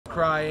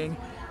crying,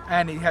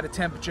 and he had a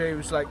temperature. It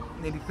was like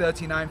nearly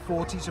 39,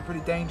 40, so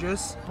pretty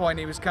dangerous. Point,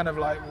 he was kind of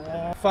like,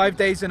 whoa. 5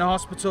 days in a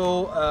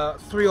hospital,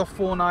 3 or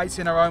 4 nights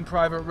in our own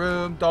private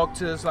room,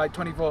 doctors like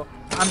 24.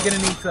 I'm gonna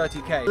need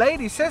 30k.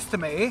 Lady says to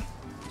me,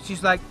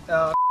 she's like,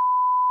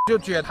 就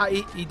觉得他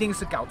一定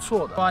是搞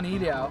错的。台湾医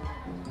疗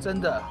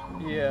真的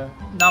Yeah.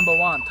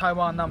 #1,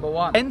 Taiwan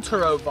 #1.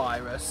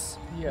 Enterovirus.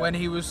 Yeah. When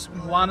he was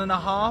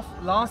 1.5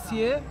 last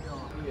year.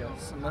 Yeah.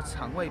 什么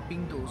肠胃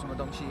病毒什么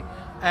东西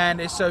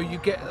and so you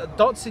get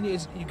dots in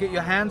you get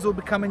your hands all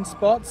becoming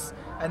spots,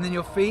 and then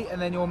your feet,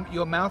 and then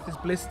your mouth is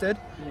blistered.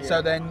 Yeah.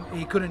 So then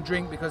he couldn't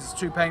drink because it's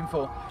too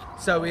painful.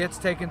 So we had to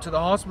take him to the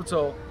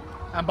hospital,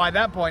 and by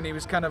that point he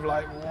was kind of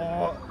like,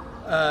 what?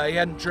 He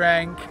hadn't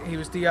drank, he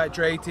was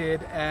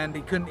dehydrated, and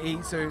he couldn't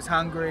eat, so he was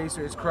hungry, so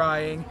he was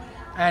crying,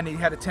 and he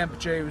had a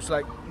temperature. It was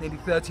like nearly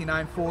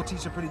 39, 40,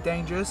 so pretty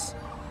dangerous.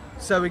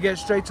 So we get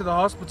straight to the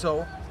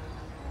hospital,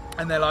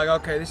 and they're like,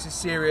 okay, this is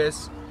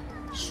serious.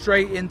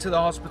 Straight into the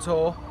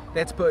hospital.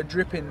 They had to put a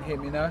drip in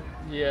him, you know?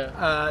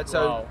 Yeah.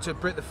 To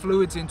put the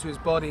fluids into his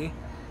body.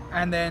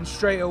 And then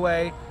straight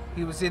away,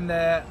 he was in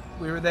there.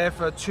 We were there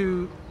for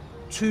two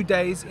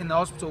days in the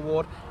hospital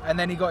ward, and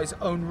then he got his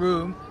own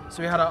room.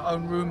 So we had our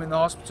own room in the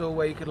hospital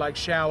where you could like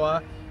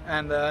shower,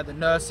 and the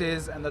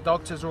nurses and the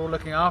doctors were all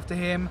looking after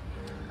him.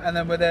 And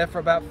then we're there for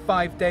about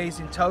 5 days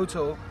in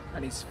total,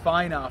 and he's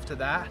fine after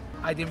that.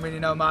 I didn't really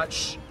know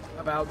much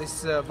about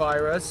this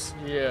virus,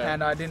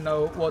 and I didn't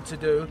know what to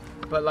do,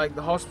 but like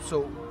the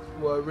hospital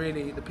were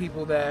really, the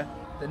people there,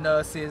 the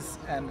nurses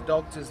and the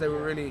doctors, they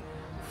were really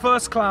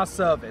first class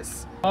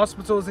service.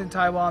 Hospitals in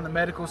Taiwan, the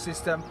medical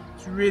system,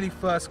 it's really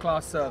first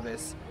class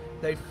service.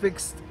 They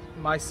fixed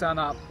my son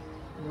up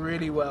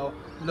really well,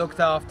 looked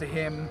after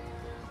him,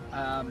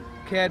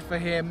 cared for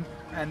him,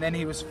 and then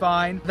he was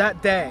fine.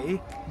 That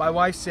day my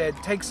wife said,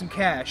 take some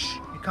cash,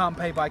 you can't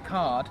pay by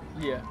card,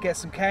 get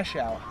some cash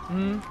out.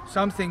 So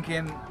I'm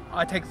thinking,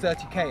 I take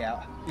 30k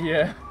out.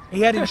 Yeah. He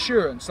had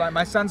insurance, like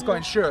my son's got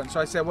insurance, so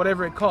I said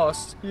whatever it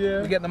costs,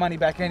 we get the money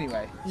back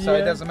anyway, so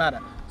it doesn't matter.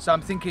 So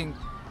I'm thinking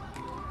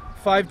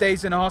 5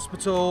 days in a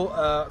hospital,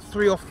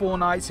 3 or 4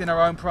 nights in our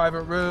own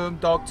private room,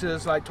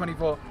 doctors like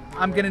 24.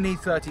 I'm gonna need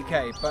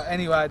 30k, but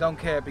anyway I don't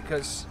care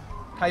because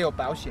他有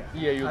保险.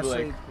 Yeah, you'll be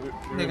like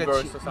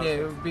reimbursed or something.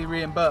 Yeah, it would be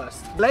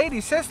reimbursed.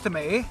 Lady says to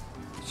me,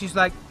 she's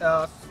like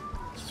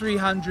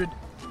 300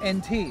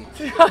 NT.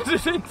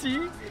 300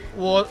 NT?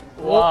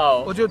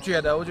 我就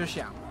觉得，我就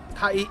想，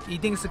他一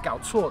定是搞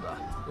错的。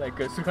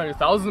Like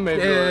 600,000 maybe.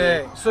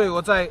 对，所以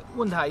我再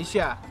问他一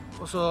下，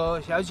我说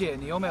小姐，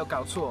你有没有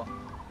搞错？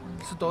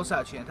是多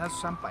少钱？他说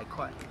300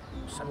块。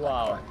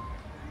Wow.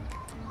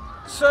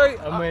 So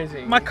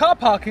amazing. My car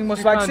parking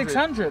was like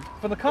 600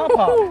 for the car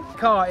park.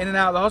 Car in and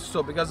out of the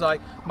hospital because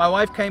like my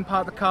wife came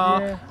parked the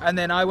car, and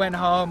then I went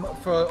home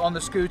on the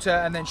scooter,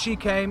 and then she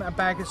came and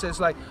back, and says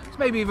like it's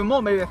maybe even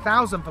more, maybe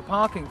 1,000 for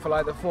parking for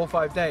like the 4 or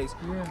 5 days.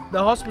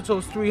 The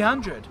hospital's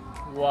 300.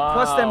 Wow.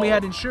 Plus then we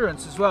had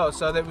insurance as well,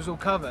 so that was all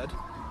covered.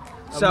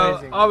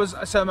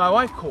 Amazing. So my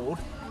wife called.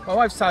 My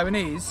wife's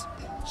Taiwanese.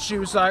 She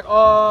was like,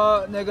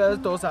 oh, 那个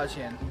多少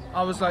钱?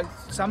 I was like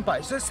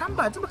 300. So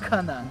 300怎么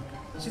可能?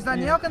 She's like,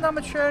 你要跟他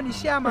们确认一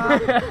下吗?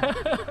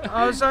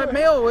 I was like,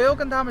 没有，我有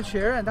跟他们确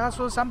认。他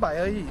说300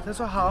而已。他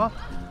说好。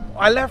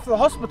I left the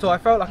hospital. I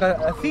felt like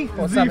a thief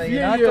or something. You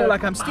know? I felt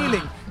like I'm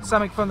stealing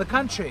something from the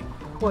country.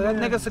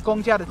 那个是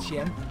公家的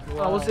钱，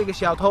我是一个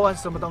小偷还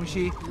是什么东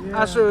西？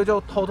所以我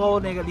就偷偷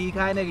离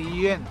开那个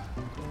医院。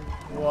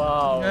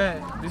Wow.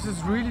 This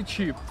is really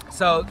cheap.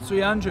 So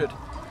 300.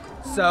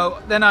 So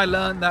then I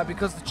learned that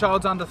because the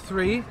child's under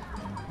 3,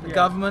 the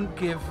government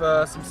give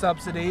some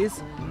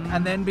subsidies,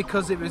 and then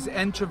because it was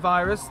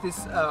enterovirus,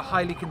 this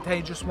highly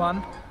contagious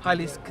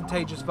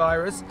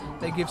virus,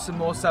 they give some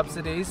more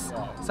subsidies,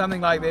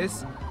 something like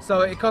this.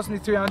 So it cost me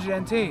 300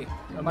 NT. Amazing.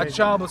 My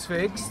child was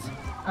fixed,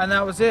 and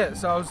that was it.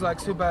 So I was like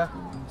super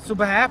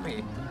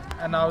happy,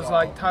 and I was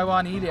like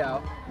Taiwan医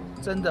疗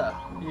真的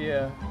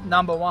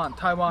 #1,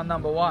 Taiwan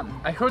 #1.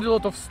 I heard a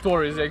lot of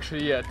stories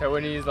actually.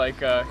 Taiwanese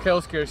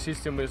healthcare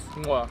system is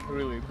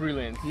really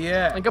brilliant.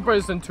 In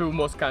comparison to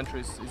most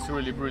countries, it's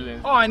really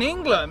brilliant. Oh, in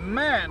England,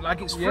 man,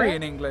 like it's free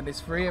in England.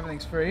 It's free,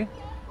 everything's free.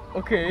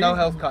 Okay. No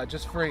health card,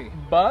 just free.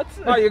 But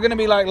you're gonna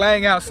be like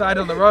laying outside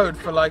on the road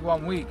for like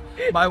 1 week.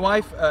 My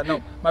wife,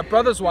 my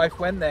brother's wife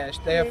went there.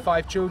 They have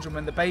 5 children.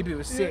 When the baby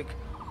was sick,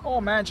 oh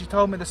man, she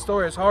told me the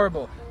story. It's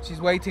horrible. She's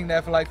waiting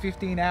there for like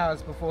 15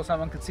 hours before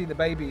someone could see the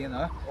baby, you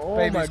know. Oh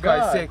Baby's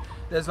quite sick.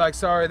 There's like,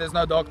 sorry, there's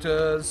no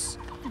doctors.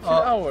 15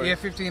 hours? Yeah,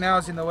 15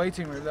 hours in the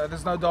waiting room.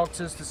 There's no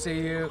doctors to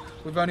see you.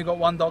 We've only got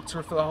 1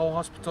 doctor for the whole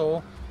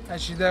hospital,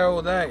 and she's there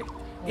all day.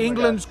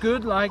 England's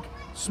good, like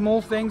small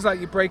things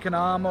like you break an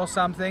arm or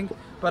something,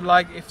 but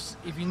like if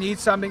you need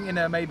something in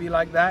maybe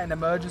like that, an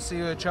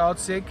emergency or a child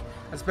sick,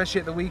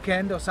 especially at the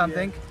weekend or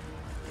something,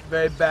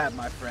 very bad,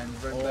 my friend,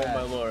 very bad. Oh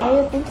my lord. How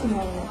are you thinking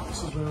of it?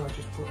 This is where I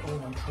just put all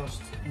my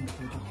trust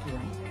into the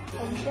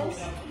Anxious?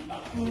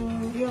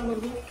 Yeah, a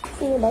little bit.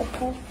 See you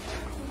later.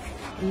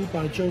 E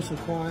by Joseph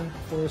Kwai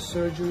for a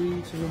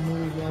surgery to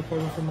remove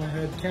lipoma from my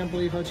head. Can't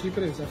believe how cheap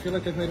it is. I feel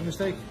like I've made a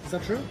mistake. Is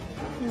that true?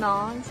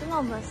 No, it's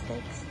no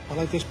mistakes. I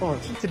like this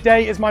part.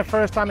 Today is my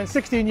first time in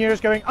 16 years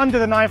going under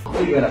the knife.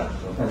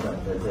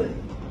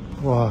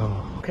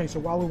 Wow. Okay, so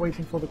while we're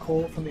waiting for the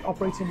call from the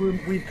operating room,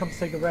 we've come to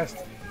take a rest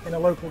in a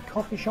local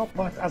coffee shop.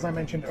 But as I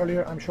mentioned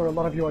earlier, I'm sure a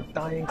lot of you are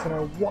dying to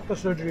know what the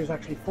surgery is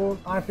actually for.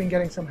 I've been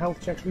getting some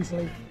health checks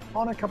recently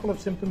on a couple of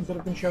symptoms that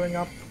have been showing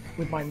up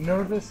with my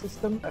nervous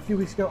system. A few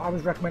weeks ago, I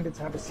was recommended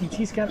to have a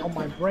CT scan on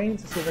my brain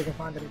to see if I can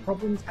find any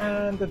problems,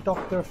 and the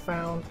doctor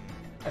found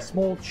a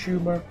small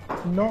tumor,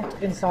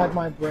 not inside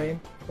my brain,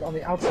 but on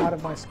the outside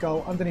of my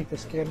skull, underneath the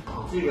skin,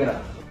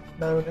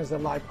 known as a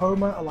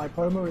lipoma. A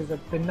lipoma is a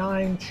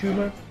benign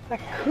tumor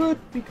that could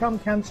become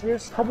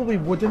cancerous, probably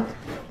wouldn't,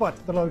 but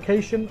the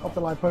location of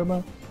the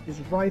lipoma is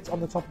right on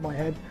the top of my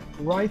head,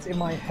 right in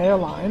my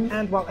hairline.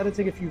 And while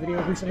editing a few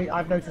videos recently,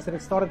 I've noticed that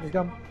it started to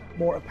become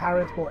more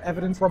apparent, more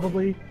evident,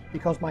 probably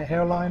because my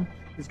hairline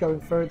is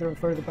going further and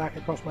further back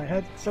across my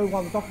head. So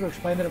while the doctor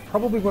explained that it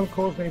probably won't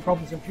cause many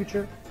problems in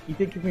future, he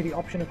did give me the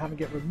option of having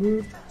it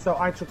removed. So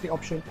I took the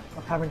option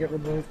of having it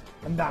removed,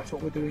 and that's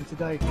what we're doing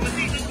today.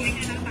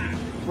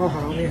 Oh,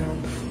 好，你好。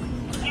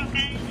要跟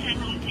陈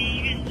宏基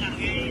院长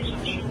约手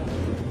术。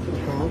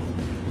好。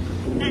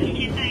那你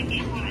现在可以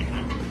过来吗？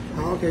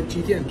好 ，OK，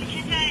 几点？你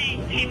现在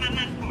可以慢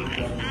慢过来，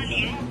那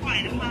你如果过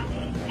来的话，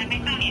还没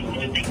到点，我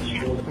就等一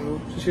下。好，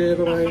谢谢，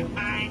拜拜。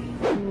拜。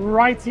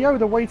Rightio,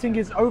 the waiting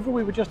is over.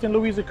 We were just in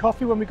Louisa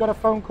Coffee when we got a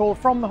phone call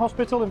from the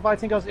hospital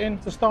inviting us in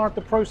to start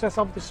the process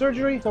of the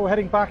surgery. So we're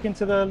heading back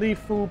into the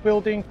Lifu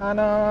building, and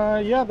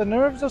yeah, the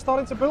nerves are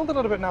starting to build a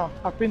little bit now.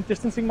 I've been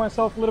distancing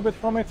myself a little bit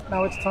from it.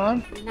 Now it's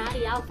time. 哪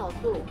里要手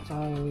术？在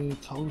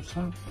草路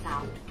上。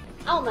好，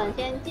那我们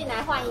先进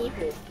来换衣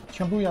服。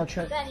全部要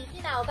check。对，你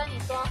进来，我跟你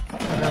说。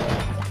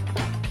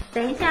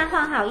等一下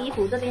换好衣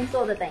服，这边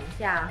坐着等一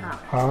下哈。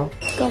好。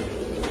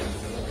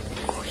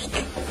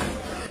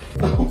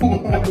Oh my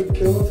god,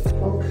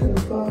 how can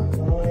that?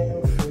 I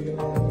am feeling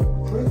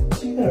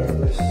pretty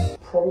nervous.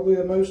 Probably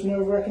the most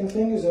nerve-wracking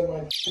thing is that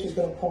my is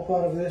going to pop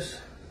out of this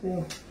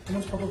thing.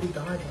 Someone's probably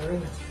died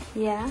wearing it.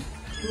 Yeah.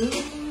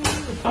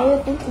 I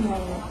was thinking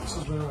of it. This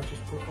is where I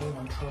just put all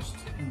my trust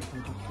into the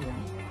doctor.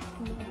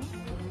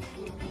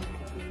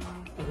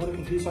 But what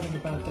if he's having a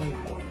bad day?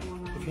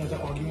 If he had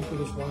an argument with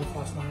his wife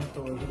last night,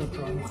 or he got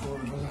drunk, or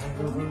he has a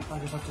hangover, I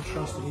just have to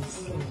trust that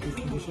he's in good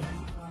condition.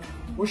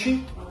 Was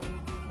she?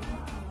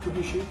 Could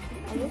be she.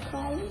 Are you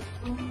crying?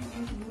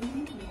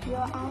 Your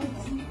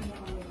eyes?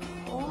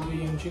 Are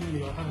we in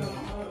Jimmy or Hannah?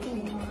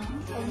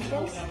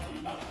 Anxious?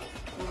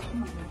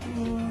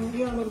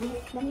 Yeah, a little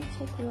bit. Let me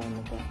check you on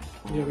the bed.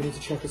 Yeah, we need to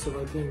check it's the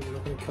right thing. We're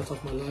not going to cut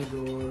off my leg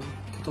or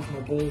cut off my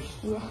balls.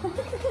 Yeah.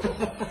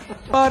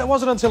 But it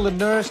wasn't until the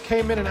nurse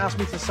came in and asked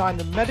me to sign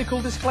the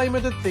medical disclaimer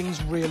that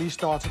things really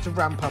started to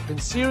ramp up in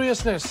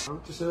seriousness.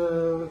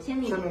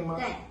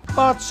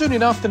 But soon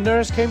enough, the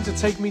nurse came to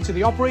take me to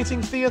the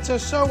operating theatre,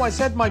 so I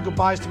said my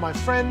goodbyes to my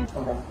friend.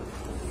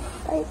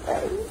 Bye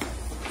bye.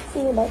 See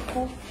you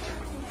later.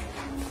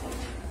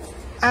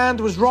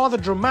 And was rather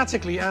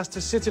dramatically asked to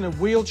sit in a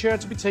wheelchair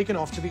to be taken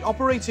off to the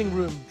operating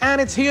room.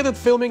 And it's here that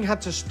filming had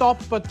to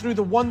stop, but through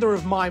the wonder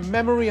of my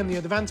memory and the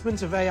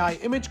advancement of AI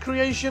image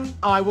creation,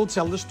 I will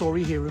tell the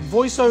story here in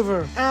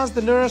voiceover. As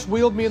the nurse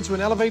wheeled me into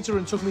an elevator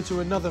and took me to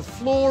another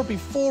floor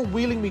before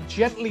wheeling me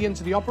gently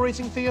into the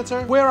operating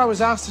theatre, where I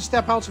was asked to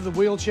step out of the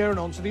wheelchair and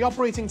onto the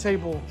operating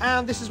table.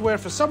 And this is where,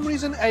 for some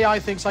reason, AI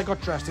thinks I got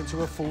dressed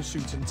into a full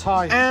suit and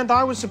tie. And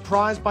I was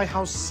surprised by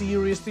how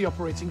serious the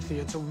operating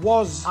theatre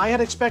was. I had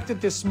expected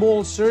this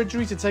small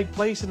surgery to take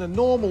place in a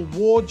normal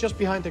ward just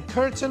behind a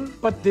curtain,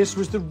 but this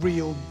was the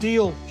real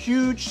deal.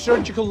 Huge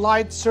surgical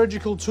lights,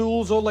 surgical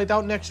tools all laid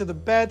out next to the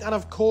bed, and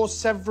of course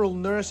several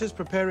nurses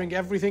preparing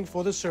everything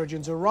for the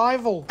surgeon's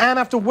arrival. And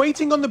after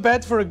waiting on the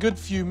bed for a good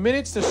few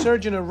minutes, the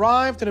surgeon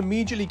arrived and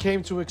immediately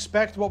came to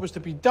expect what was to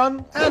be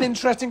done, and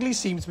interestingly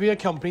seemed to be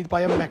accompanied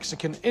by a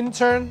Mexican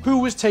intern who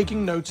was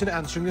taking notes and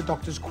answering the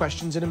doctor's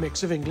questions in a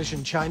mix of English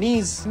and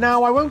Chinese.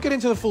 Now, I won't get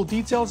into the full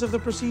details of the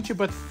procedure,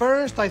 but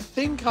first I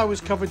think I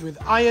was covered with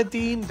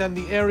iodine, then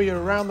the area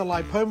around the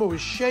lipoma was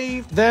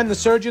shaved, then the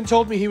surgeon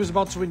told me he was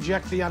about to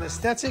inject the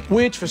anesthetic,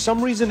 which for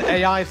some reason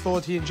AI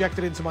thought he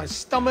injected into my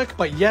stomach,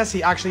 but yes,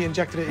 he actually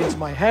injected it into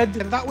my head,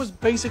 and that was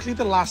basically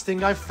the last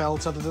thing I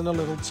felt other than a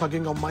little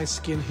tugging on my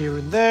skin here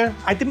and there.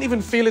 I didn't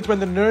even feel it when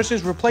the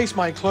nurses replaced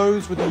my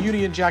clothes with the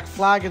Union Jack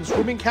flag and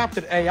swimming cap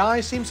that AI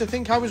seems to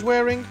think I was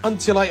wearing,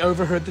 until I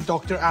overheard the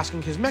doctor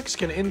asking his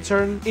Mexican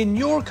intern, "In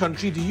your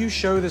country, do you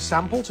show the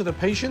sample to the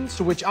patients?"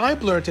 To which I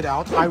blurted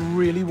out, "I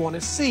really want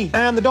want to see.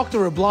 And the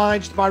doctor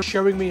obliged by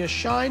showing me a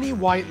shiny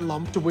white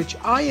lump, to which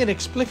I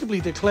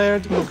inexplicably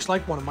declared, looks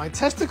like one of my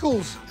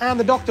testicles. And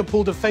the doctor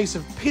pulled a face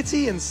of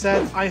pity and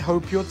said, I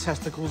hope your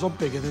testicles are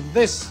bigger than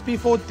this,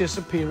 before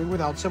disappearing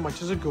without so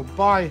much as a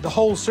goodbye. The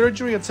whole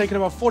surgery had taken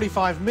about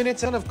 45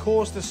 minutes, and of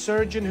course the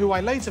surgeon, who I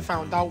later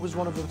found out was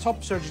one of the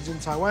top surgeons in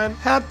Taiwan,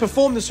 had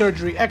performed the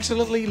surgery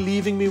excellently,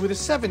 leaving me with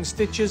 7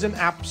 stitches and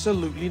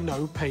absolutely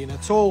no pain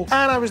at all.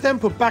 And I was then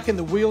put back in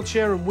the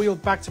wheelchair and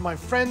wheeled back to my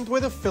friend,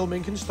 where the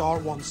filming can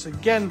start once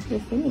again. You're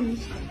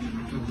finished.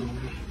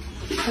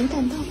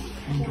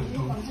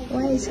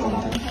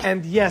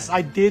 And yes,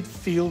 I did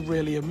feel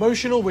really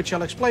emotional, which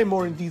I'll explain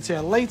more in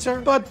detail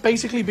later, but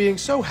basically being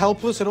so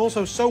helpless and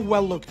also so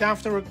well looked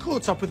after, it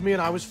caught up with me,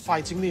 and I was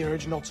fighting the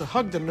urge not to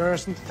hug the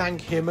nurse and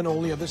thank him and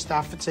all the other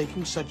staff for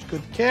taking such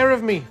good care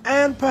of me.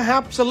 And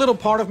perhaps a little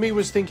part of me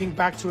was thinking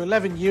back to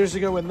 11 years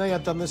ago when they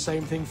had done the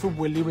same thing for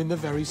William in the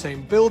very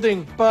same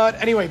building. But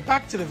anyway,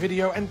 back to the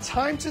video, and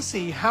time to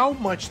see how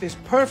much this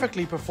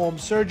perfectly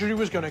performed surgery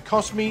was going to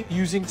cost me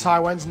using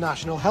Taiwan's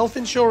national health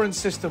insurance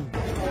system.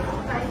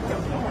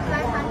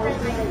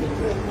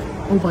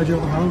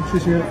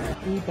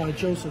 590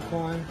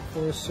块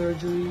for a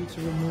surgery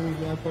to remove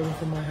lipoma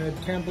from my head.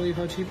 Can't believe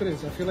how cheap it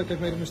is. I feel like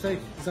they've made a mistake.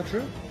 Is that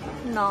true?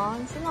 No,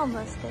 it's not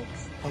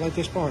mistakes. I like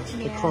this part.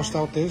 They crossed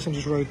out this and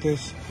just wrote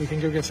this. We can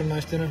go get some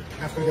nice dinner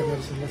after we get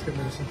medicine. Let's get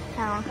medicine.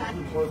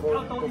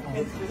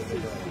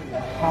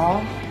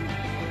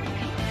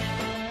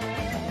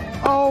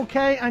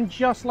 Okay, and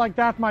just like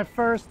that, my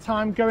first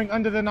time going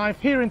under the knife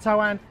here in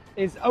Taiwan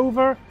is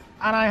over.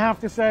 And I have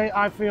to say,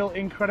 I feel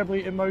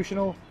incredibly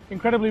emotional,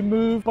 incredibly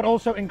moved, but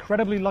also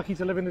incredibly lucky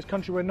to live in this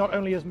country where not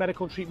only is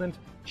medical treatment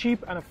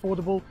cheap and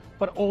affordable,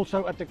 but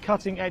also at the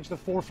cutting edge, the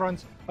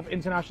forefront of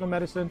international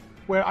medicine,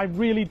 where I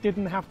really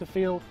didn't have to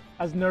feel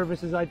as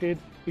nervous as I did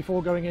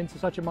before going into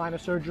such a minor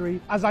surgery.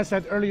 As I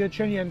said earlier,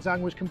 Chen Yanzhang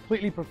was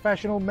completely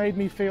professional, made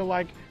me feel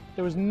like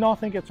there was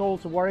nothing at all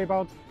to worry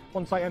about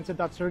once I entered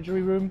that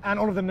surgery room, and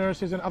all of the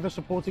nurses and other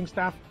supporting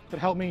staff that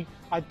helped me.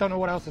 I don't know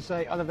what else to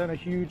say other than a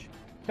huge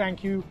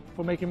thank you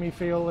for making me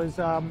feel as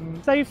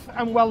safe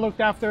and well looked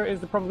after is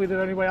probably the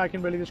only way I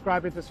can really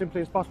describe it as simply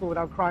as possible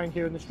without crying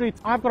here in the streets.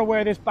 I've got to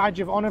wear this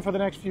badge of honor for the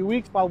next few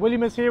weeks. While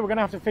William is here, we're going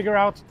to have to figure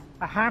out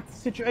a hat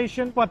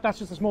situation, but that's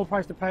just a small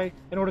price to pay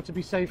in order to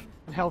be safe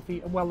and healthy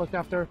and well looked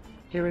after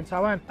here in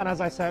Taiwan. And as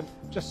I said,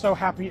 just so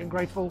happy and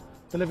grateful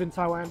to live in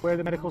Taiwan, where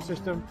the medical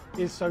system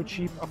is so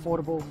cheap,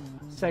 affordable,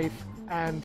 safe, and